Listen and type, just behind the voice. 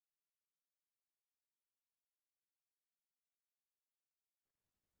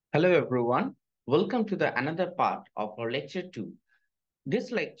Hello everyone. Welcome to the another part of our lecture 2. This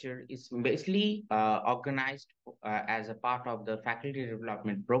lecture is basically organized as a part of the faculty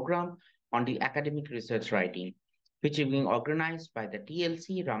development program on the academic research writing, which is being organized by the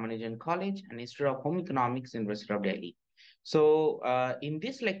TLC Ramanujan College and Institute of Home Economics, University of Delhi. In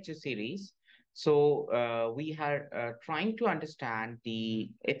this lecture series, we are trying to understand the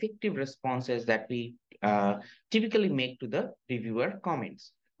effective responses that we typically make to the reviewer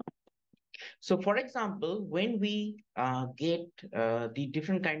comments. So, for example, when we get the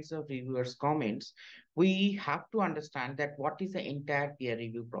different kinds of reviewers' comments, we have to understand that what is the entire peer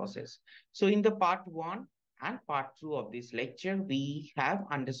review process. So, in the part one and part two of this lecture, we have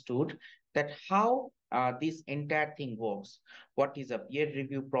understood that how this entire thing works. What is a peer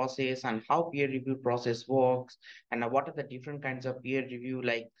review process and how peer review process works, and what are the different kinds of peer review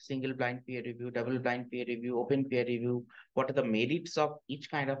like single blind peer review, double blind peer review, open peer review, what are the merits of each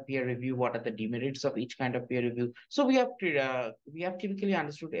kind of peer review, what are the demerits of each kind of peer review. So we have typically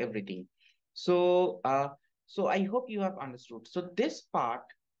understood everything. So uh, so I hope you have understood. So this part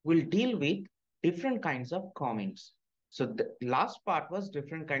will deal with different kinds of comments. So the last part was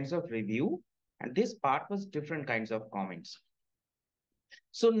different kinds of review, and this part was different kinds of comments.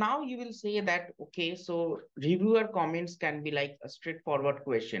 So now you will say that, okay, so reviewer comments can be like a straightforward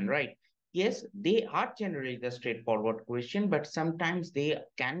question, right? Yes, they are generally the straightforward question, but sometimes they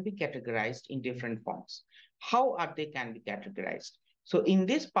can be categorized in different forms. How are they can be categorized? So in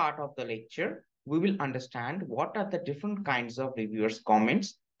this part of the lecture, we will understand what are the different kinds of reviewers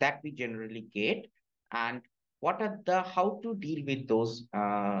comments that we generally get, and what are the how to deal with those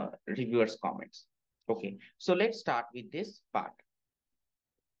reviewers comments. Okay, so let's start with this part.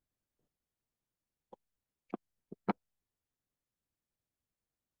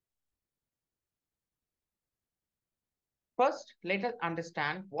 First, let us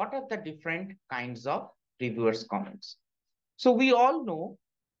understand what are the different kinds of reviewers' comments. So we all know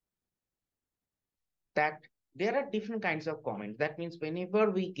that there are different kinds of comments. That means whenever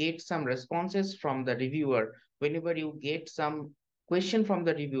we get some responses from the reviewer, whenever you get some question from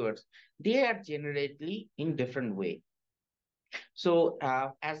the reviewers, they are generally in different way. So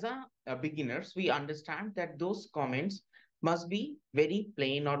as a beginners, we understand that those comments must be very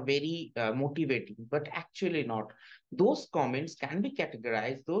plain or very motivating, but actually not. Those comments can be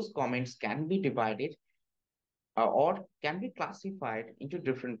categorized, those comments can be divided or can be classified into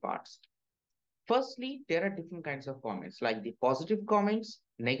different parts. Firstly, there are different kinds of comments like the positive comments,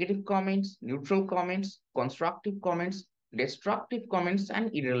 negative comments, neutral comments, constructive comments, destructive comments, and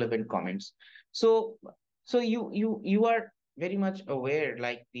irrelevant comments. So, so you are very much aware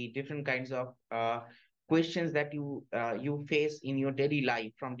like the different kinds of questions that you face in your daily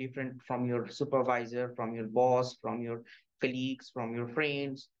life from different from your supervisor, from your boss, from your colleagues, from your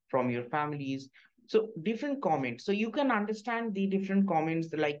friends, from your families. So different comments. So you can understand the different comments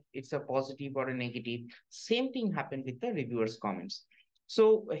like it's a positive or a negative. Same thing happened with the reviewers' comments.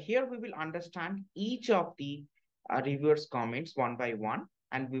 So here we will understand each of the reviewers' comments one by one,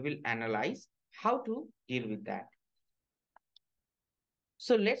 and we will analyze how to deal with that.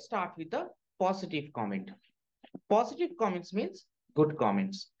 So let's start with the positive comment. Positive comments means good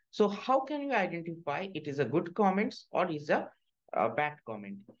comments. So how can you identify it is a good comments or is a bad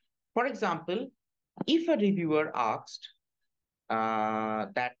comment? For example, if a reviewer asked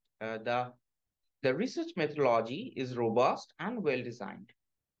that the research methodology is robust and well designed.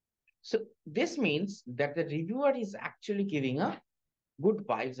 So this means that the reviewer is actually giving a good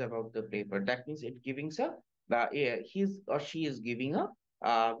vibes about the paper. That means it giving his or she is giving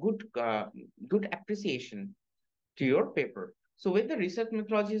a good appreciation to your paper. So when the research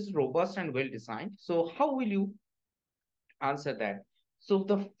methodology is robust and well designed, so how will you answer that? So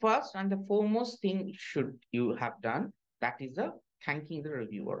the first and the foremost thing should you have done, that is the thanking the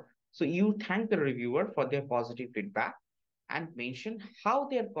reviewer. So you thank the reviewer for their positive feedback and mention how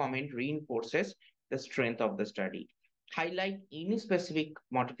their comment reinforces the strength of the study. Highlight any specific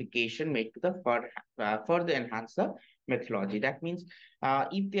modification made to the further enhance the methodology. That means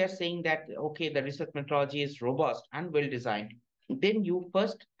if they are saying that, okay, the research methodology is robust and well designed, then you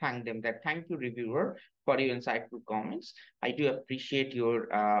first thank them that thank you reviewer for your insightful comments. I do appreciate your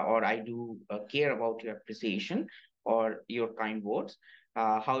or I do care about your appreciation or your kind words.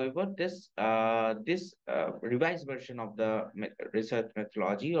 However, this revised version of the research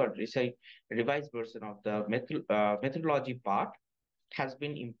methodology or revised version of the methodology part has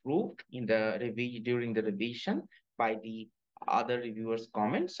been improved in the during the revision by the other reviewers'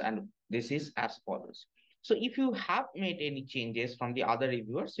 comments, and this is as follows. So if you have made any changes from the other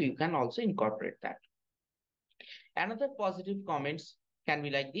reviewers, so you can also incorporate that. Another positive comments. can be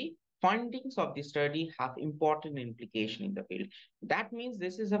like the findings of the study have important implication in the field. That means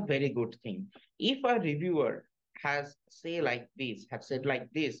this is a very good thing. If a reviewer has say like this, have said like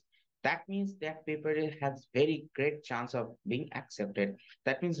this, that means that paper has very great chance of being accepted.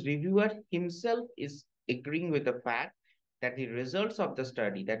 That means reviewer himself is agreeing with the fact that the results of the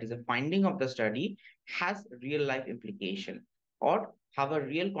study, that is a finding of the study, has real life implication or have a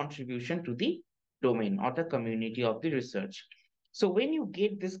real contribution to the domain or the community of the research. So when you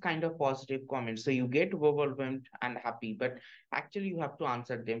get this kind of positive comments, so you get overwhelmed and happy, but actually you have to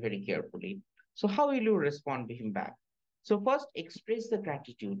answer them very carefully. So how will you respond to him back? So first, express the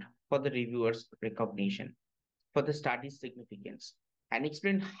gratitude for the reviewer's recognition for the study's significance and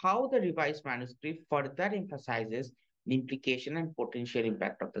explain how the revised manuscript further emphasizes the implication and potential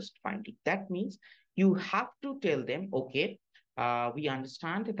impact of this finding. That means you have to tell them, okay, we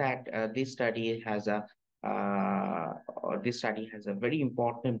understand that uh, this study has a very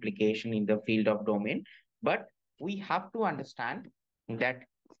important implication in the field of domain, but we have to understand that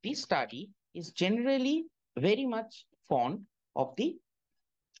this study is generally very much fond of the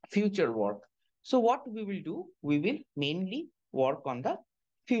future work. So what we will do, we will mainly work on the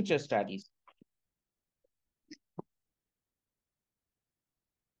future studies.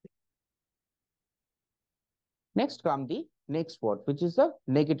 Next come the next word, which is the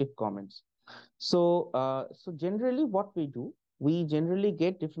negative comments. So generally what we do, we generally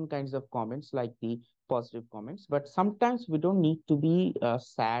get different kinds of comments like the positive comments, but sometimes we don't need to be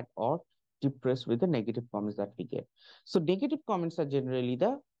sad or depressed with the negative comments that we get. So negative comments are generally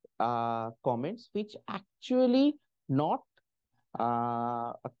the comments which actually not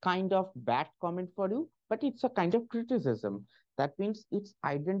a kind of bad comment for you, but it's a kind of criticism. That means it's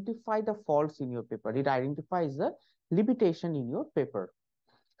identify the faults in your paper. It identifies the limitation in your paper.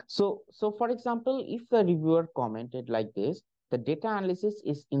 So for example, if the reviewer commented like this, the data analysis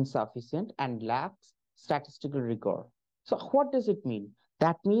is insufficient and lacks statistical rigor. So what does it mean?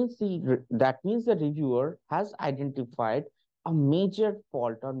 That means the reviewer has identified a major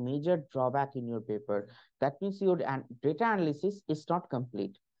fault or major drawback in your paper. That means your data analysis is not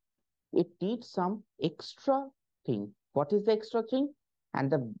complete. It needs some extra thing. What is the extra thing?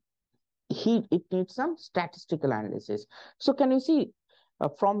 And the he it needs some statistical analysis. So can you see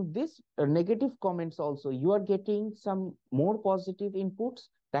from this negative comments also you are getting some more positive inputs.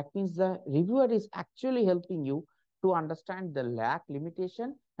 That means the reviewer is actually helping you to understand the lack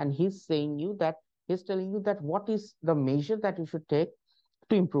limitation, and he's telling you that what is the measure that you should take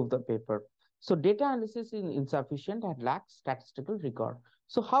to improve the paper. So data analysis is insufficient and lacks statistical rigor.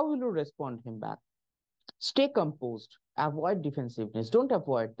 So how will you respond him back? Stay composed, avoid defensiveness. Don't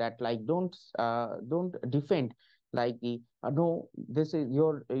avoid that, like don't defend like the no, this is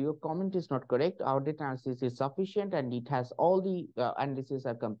your comment is not correct, our data analysis is sufficient and it has all the analysis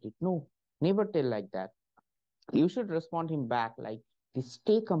are complete. No, never tell like that. You should respond him back like this,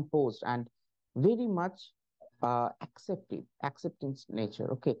 stay composed and very much acceptance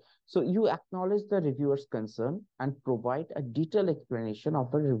nature. Okay, so you acknowledge the reviewer's concern and provide a detailed explanation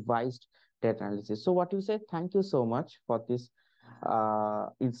of a revised data analysis. So what you say, thank you so much for this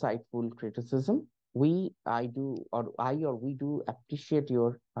insightful criticism. We do appreciate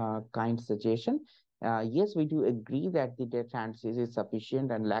your kind suggestion. Yes, we do agree that the data analysis is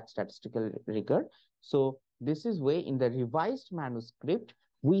sufficient and lacks statistical rigor. So this is where in the revised manuscript,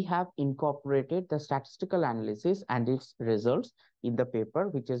 we have incorporated the statistical analysis and its results in the paper,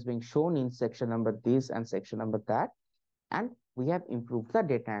 which is being shown in section number this and section number that. And we have improved the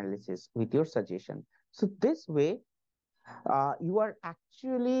data analysis with your suggestion. So this way, you are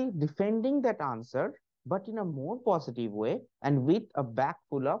actually defending that answer, but in a more positive way and with a bag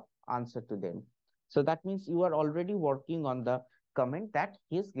full of answer to them. So that means you are already working on the comment that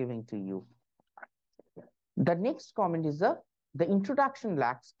he is giving to you. The next comment is the introduction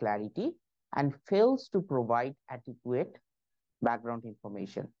lacks clarity and fails to provide adequate background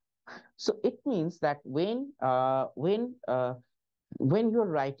information. So it means that when you're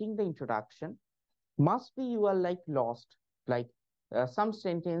writing the introduction, must be you are like lost, like some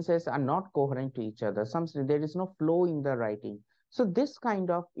sentences are not coherent to each other, there is no flow in the writing. So this kind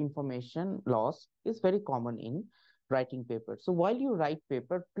of information loss is very common in writing paper. So while you write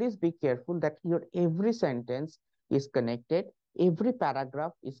paper, please be careful that your every sentence is connected, every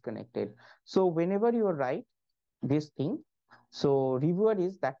paragraph is connected. So whenever you write this thing, so reviewer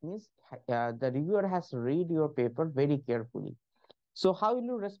is, that means the reviewer has read your paper very carefully. So how will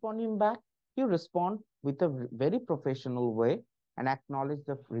you respond him back? You respond with a very professional way and acknowledge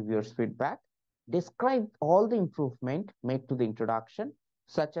the reviewer's feedback. Describe all the improvement made to the introduction,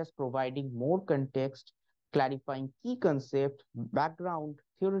 such as providing more context, clarifying key concepts, background,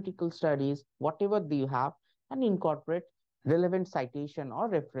 theoretical studies, whatever you have, and incorporate relevant citation or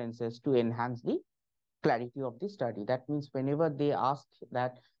references to enhance the clarity of the study. That means whenever they ask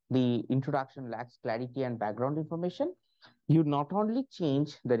that the introduction lacks clarity and background information, you not only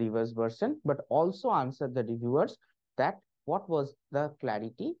change the reverse version, but also answer the reviewers that what was the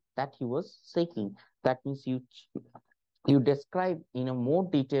clarity that he was seeking. That means you describe in a more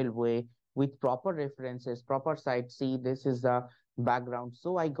detailed way with proper references, proper sites. See, this is the background.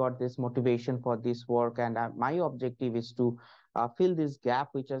 So I got this motivation for this work, and my objective is to fill this gap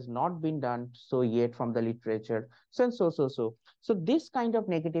which has not been done so yet from the literature. So this kind of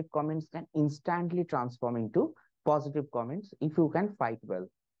negative comments can instantly transform into positive comments if you can fight well.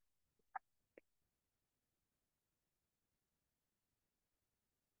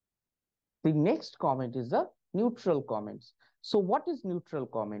 The next comment is the neutral comments. So what is neutral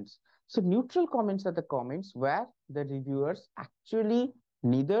comments? So neutral comments are the comments where the reviewers actually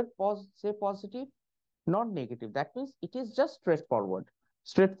neither say positive nor negative. That means it is just straightforward.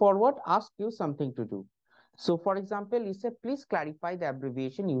 Straightforward asks you something to do. So for example, you say, please clarify the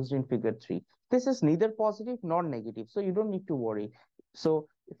abbreviation used in figure 3. This is neither positive nor negative, so you don't need to worry. So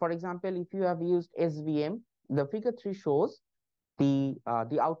for example, if you have used SVM, the figure 3 shows the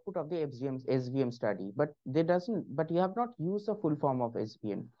output of the SVM study, but you have not used the full form of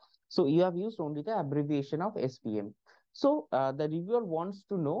SVM. So you have used only the abbreviation of SVM. So the reviewer wants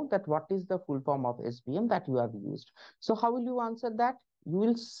to know that what is the full form of SVM that you have used. So how will you answer that? You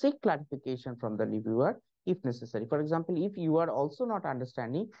will seek clarification from the reviewer if necessary. For example, if you are also not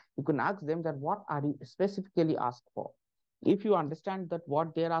understanding, you can ask them that what are you specifically asked for. If you understand that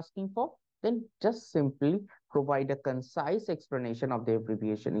what they're asking for, then just simply provide a concise explanation of the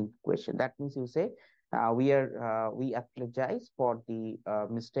abbreviation in question. That means you say, we apologize for the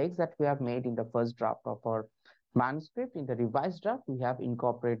mistakes that we have made in the first draft of our manuscript. In the revised draft, we have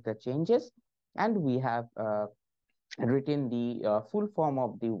incorporated the changes, and we have written the full form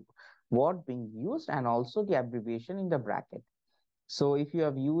of the word being used and also the abbreviation in the bracket. So if you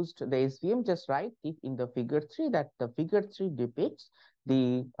have used the SVM, just write it in the figure 3 that the figure 3 depicts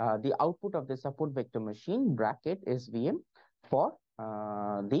the output of the support vector machine bracket SVM for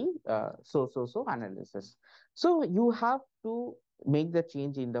the analysis. So you have to make the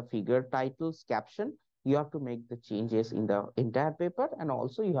change in the figure titles, caption. You have to make the changes in the entire paper, and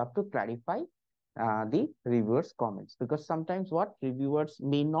also you have to clarify the reviewers' comments, because sometimes what reviewers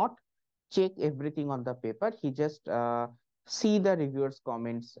may not check everything on the paper. He just see the reviewer's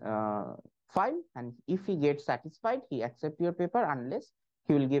comments file, and if he gets satisfied, he accept your paper, unless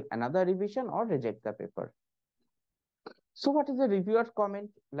he will give another revision or reject the paper. So what is the reviewer comment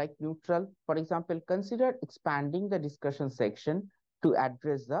like neutral? For example, consider expanding the discussion section to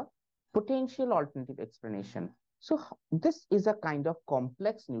address the potential alternative explanation. So this is a kind of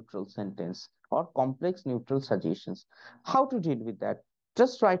complex neutral sentence or complex neutral suggestions. How to deal with that?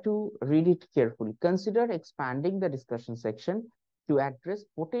 Just try to read it carefully. Consider expanding the discussion section to address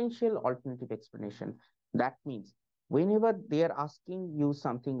potential alternative explanation. That means whenever they are asking you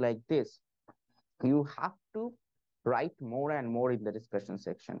something like this, you have to write more and more in the discussion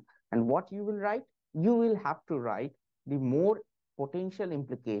section. And what you will write? You will have to write the more potential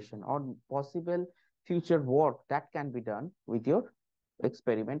implication or possible future work that can be done with your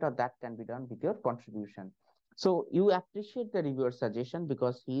experiment, or that can be done with your contribution. So you appreciate the reviewer's suggestion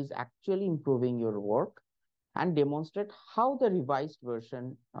because he is actually improving your work, and demonstrate how the revised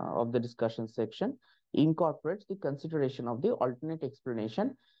version of the discussion section incorporates the consideration of the alternate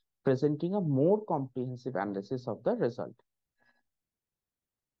explanation, presenting a more comprehensive analysis of the result.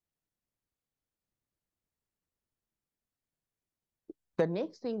 The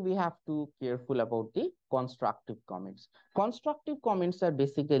next thing we have to be careful about the constructive comments. Constructive comments are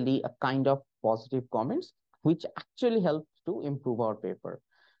basically a kind of positive comments which actually help to improve our paper.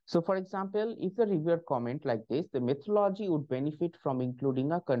 So for example, if the reviewer comment like this, the methodology would benefit from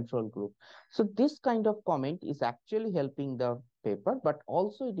including a control group. So this kind of comment is actually helping the paper, but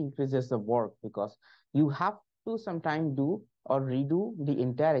also it increases the work, because you have to sometimes do or redo the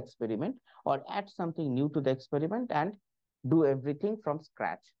entire experiment or add something new to the experiment and do everything from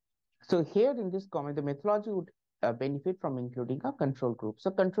scratch. So here in this comment, the methodology would benefit from including a control group. So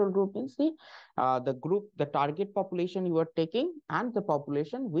control group means the group, the target population you are taking, and the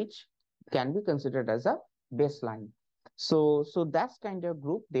population which can be considered as a baseline. So that's kind of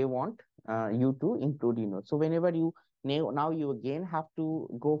group they want you to include. So whenever you now you again have to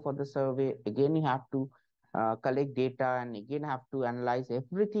go for the survey, again you have to collect data, and again have to analyze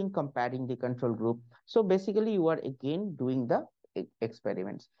everything comparing the control group. So basically you are again doing the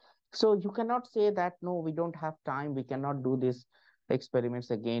experiments. So you cannot say that, no, we don't have time, we cannot do this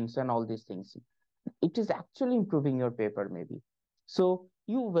experiments again and all these things. It is actually improving your paper maybe. So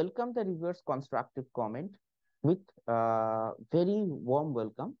you welcome the reviewer's constructive comment with very warm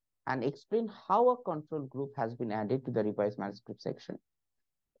welcome and explain how a control group has been added to the revised manuscript section.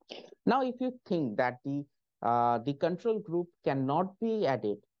 Now, if you think that the control group cannot be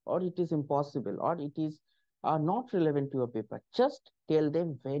added, or it is impossible, or it is not relevant to your paper, just tell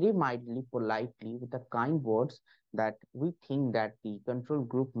them very mildly, politely, with the kind words that we think that the control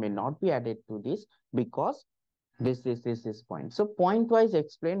group may not be added to this because this point. So point wise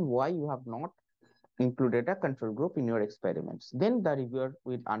explain why you have not included a control group in your experiments. Then the reviewer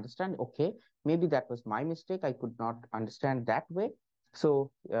will understand, okay, maybe that was my mistake, I could not understand that way. So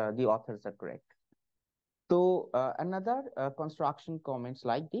the authors are correct. So another construction comments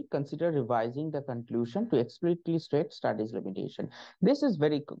like the consider revising the conclusion to explicitly state studies limitation. This is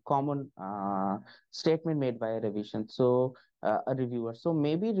very common statement made by a revision. So a reviewer. So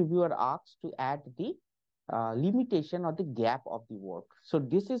maybe reviewer asks to add the limitation or the gap of the work. So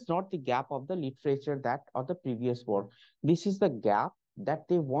this is not the gap of the literature that or the previous work. This is the gap that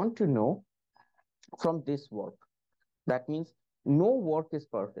they want to know from this work. That means no work is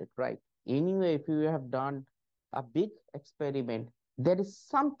perfect, right? Anyway, if you have done a big experiment, there is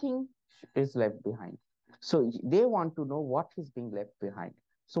something is left behind. So they want to know what is being left behind.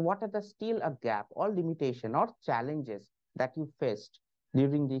 So what are the still a gap or limitation or challenges that you faced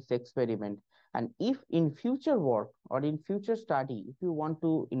during this experiment? And if in future work or in future study, if you want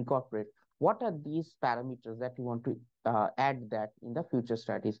to incorporate, what are these parameters that you want to add that in the future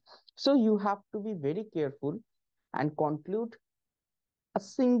studies? So you have to be very careful and conclude a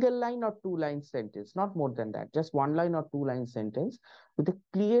single line or two line sentence, not more than that, just one line or two line sentence with a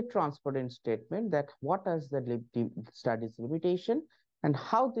clear, transparent statement that what is the study's limitation and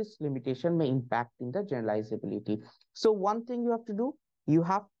how this limitation may impact in the generalizability. So one thing you have to do, you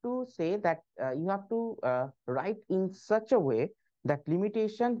have to say that you have to write in such a way that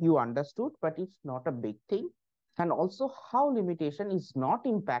limitation you understood, but it's not a big thing. And also how limitation is not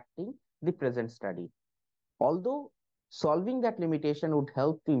impacting the present study. Although solving that limitation would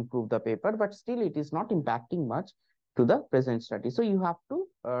help to improve the paper, but still it is not impacting much to the present study. So you have to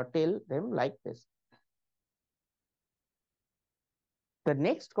tell them like this. The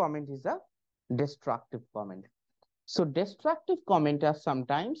next comment is a destructive comment. So destructive comment are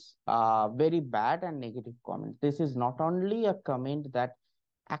sometimes very bad and negative comments. This is not only a comment that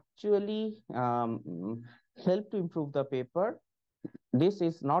actually help to improve the paper. This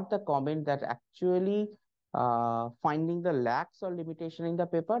is not the comment that actually finding the lacks or limitation in the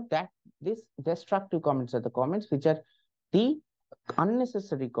paper. That this destructive comments are the comments which are the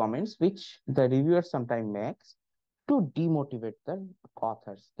unnecessary comments which the reviewer sometimes makes to demotivate the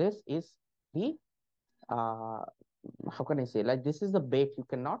authors. This is the how can I say, like, this is the bait you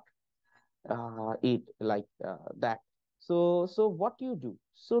cannot eat like that. So what you do?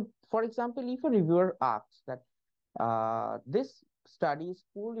 So for example, if a reviewer asks that this study is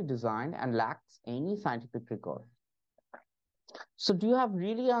poorly designed and lacks any scientific rigor. So do you have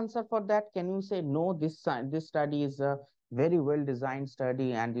really answer for that? Can you say, no, this study is a very well designed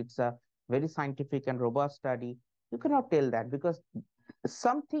study and it's a very scientific and robust study? You cannot tell that because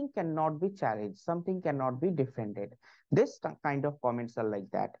something cannot be challenged, something cannot be defended. This kind of comments are like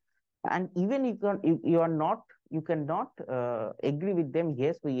that. And even if you are not, you cannot agree with them.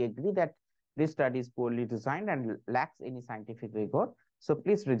 Yes, we agree that this study is poorly designed and lacks any scientific rigor. So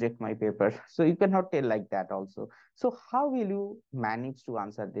please reject my paper. So you cannot tell like that also. So how will you manage to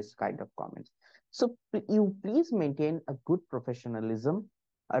answer this kind of comments? So you please maintain a good professionalism,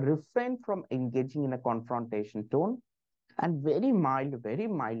 refrain from engaging in a confrontation tone, and very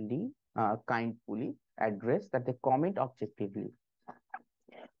mildly, kindly address that they comment objectively.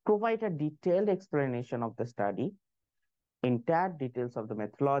 Provide a detailed explanation of the study, entire details of the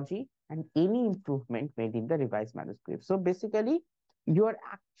methodology, and any improvement made in the revised manuscript. So basically, you are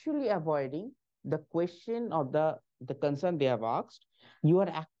actually avoiding the question or the concern they have asked. You are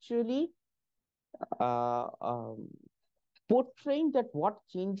actually uh, um, portraying that what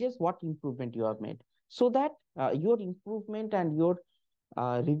changes, what improvement you have made, so that your improvement and your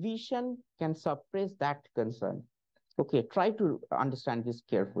revision can suppress that concern. Okay, try to understand this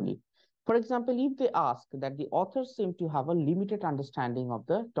carefully. For example, if they ask that the authors seem to have a limited understanding of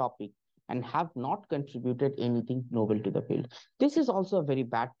the topic and have not contributed anything novel to the field, this is also a very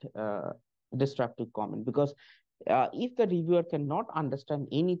bad destructive comment, because if the reviewer cannot understand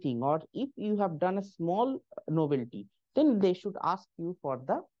anything, or if you have done a small novelty, then they should ask you for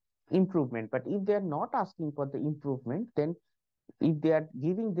the improvement. But if they are not asking for the improvement, then If they are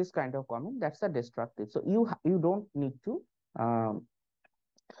giving this kind of comment, that's a destructive. So you don't need to um,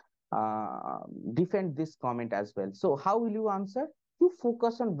 uh, defend this comment as well. So how will you answer? You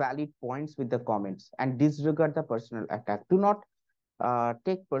focus on valid points with the comments and disregard the personal attack. Do not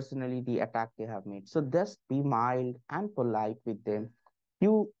take personally the attack they have made. So just be mild and polite with them.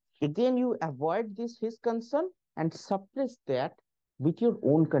 You you avoid this his concern and suppress that with your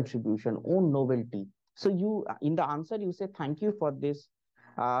own contribution, own novelty. So you in the answer you say thank you for this.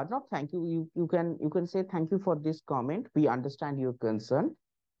 Not thank you. You can say thank you for this comment. We understand your concern.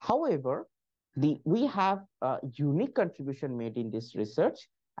 However, we have a unique contribution made in this research,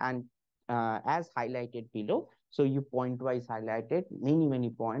 and as highlighted below, so you point wise highlighted many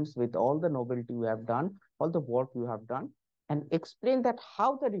points with all the novelty you have done, all the work you have done, and explain that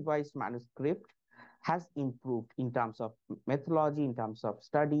how the revised manuscript has improved in terms of methodology, in terms of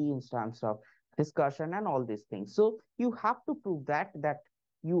study, in terms of discussion, and all these things. So you have to prove that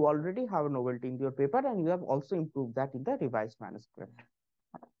you already have a novelty in your paper, and you have also improved that in the revised manuscript.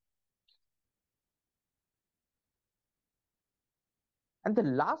 And the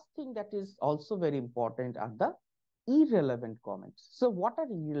last thing that is also very important are the irrelevant comments. So what are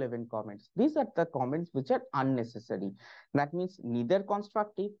irrelevant comments? These are the comments which are unnecessary. That means neither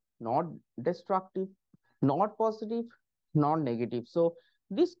constructive, not destructive, not positive, not negative. So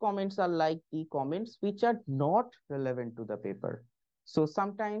these comments are like the comments which are not relevant to the paper. So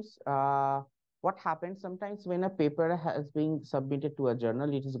sometimes what happens, sometimes when a paper has been submitted to a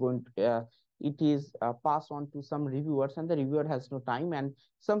journal, it is passed on to some reviewers, and the reviewer has no time, and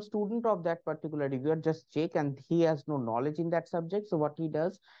some student of that particular reviewer just check, and he has no knowledge in that subject. So what he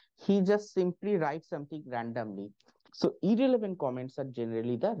does, he just simply writes something randomly. So irrelevant comments are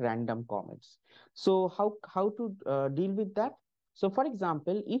generally the random comments. So how to deal with that? So for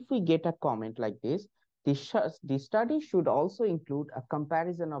example, if we get a comment like this, the study should also include a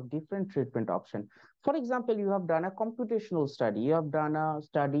comparison of different treatment options. For example, you have done a computational study, you have done a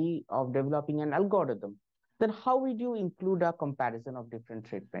study of developing an algorithm. Then how would you include a comparison of different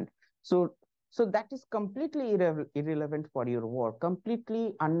treatment? So, so that is completely irrelevant for your work,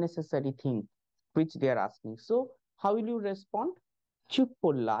 completely unnecessary thing which they are asking. So how will you respond? To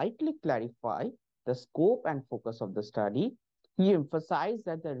politely clarify the scope and focus of the study, he emphasized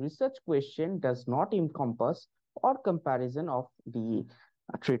that the research question does not encompass or comparison of the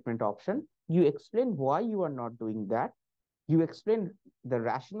treatment option. You explain why you are not doing that. You explain the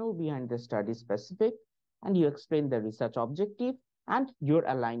rationale behind the study specific, and you explain the research objective and your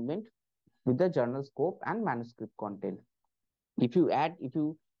alignment with the journal scope and manuscript content. If you have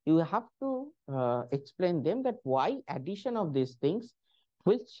to explain them that why addition of these things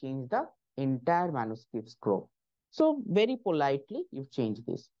will change the entire manuscript scope. So very politely you change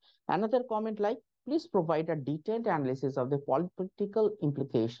this. Another comment like, please provide a detailed analysis of the political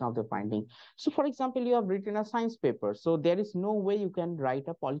implication of the finding. So for example, you have written a science paper, so there is no way you can write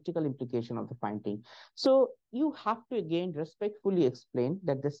a political implication of the finding. So you have to again respectfully explain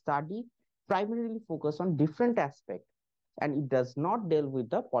that the study primarily focus on different aspects, and it does not deal with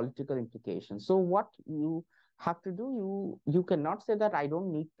the political implications. So what you have to do, you cannot say that I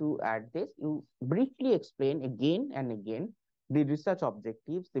don't need to add this. You briefly explain again and again the research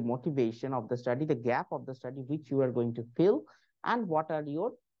objectives, the motivation of the study, the gap of the study which you are going to fill, and what are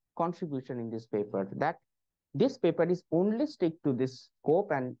your contribution in this paper. That this paper is only stick to this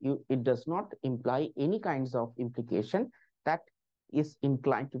scope, and it does not imply any kinds of implication that is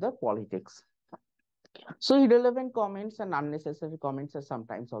inclined to the politics. So irrelevant comments and unnecessary comments are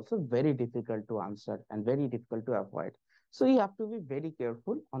sometimes also very difficult to answer and very difficult to avoid. So you have to be very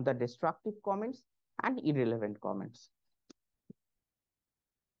careful on the destructive comments and irrelevant comments.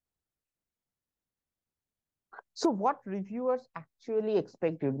 So what reviewers actually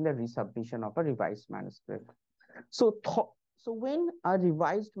expect during the resubmission of a revised manuscript? So, so when a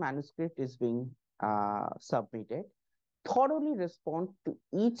revised manuscript is being submitted, thoroughly respond to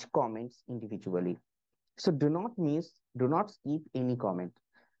each comments individually. So do not skip any comment.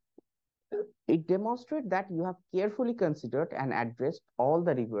 It demonstrates that you have carefully considered and addressed all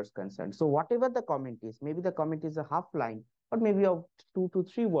the reviewers' concerns. So whatever the comment is, maybe the comment is a half line or maybe of 2 to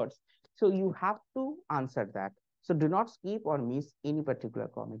 3 words. So you have to answer that. So do not skip or miss any particular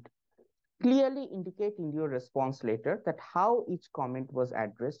comment. Clearly indicate in your response letter that how each comment was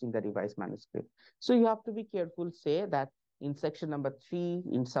addressed in the revised manuscript. So you have to be careful, say that in section number 3,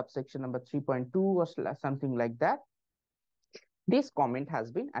 in subsection number 3.2 or something like that, this comment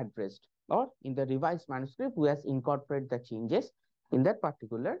has been addressed, or in the revised manuscript, we has incorporated the changes in that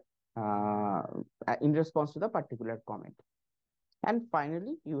particular, in response to the particular comment. And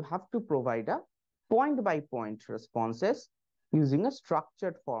finally, you have to provide a point by point responses using a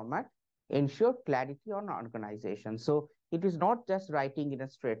structured format, ensure clarity on organization. So it is not just writing in a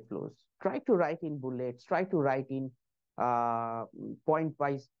straight flows. Try to write in bullets, try to write in point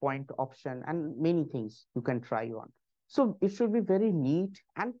by point option, and many things you can try on. So it should be very neat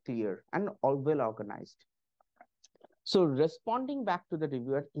and clear and all well organized. So responding back to the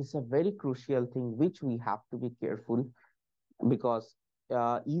reviewer is a very crucial thing which we have to be careful, because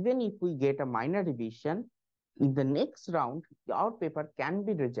even if we get a minor revision in the next round, our paper can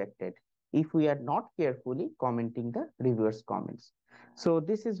be rejected if we are not carefully commenting the reviewers comments. So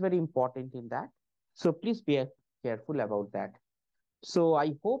this is very important in that, so please be careful about that. So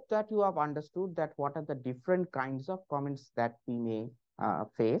I hope that you have understood that what are the different kinds of comments that we may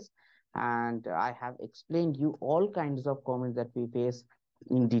face. And I have explained you all kinds of comments that we face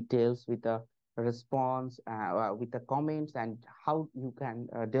in details with a response, with the comments, and how you can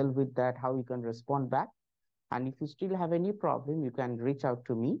deal with that, how you can respond back. And if you still have any problem, you can reach out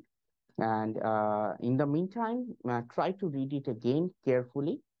to me. And in the meantime, try to read it again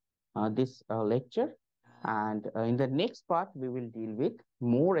carefully, this lecture. And in the next part, we will deal with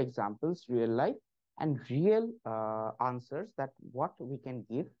more examples, real life, and real answers that what we can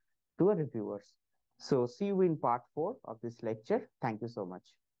give to our reviewers. So see you in part 4 of this lecture. Thank you so much.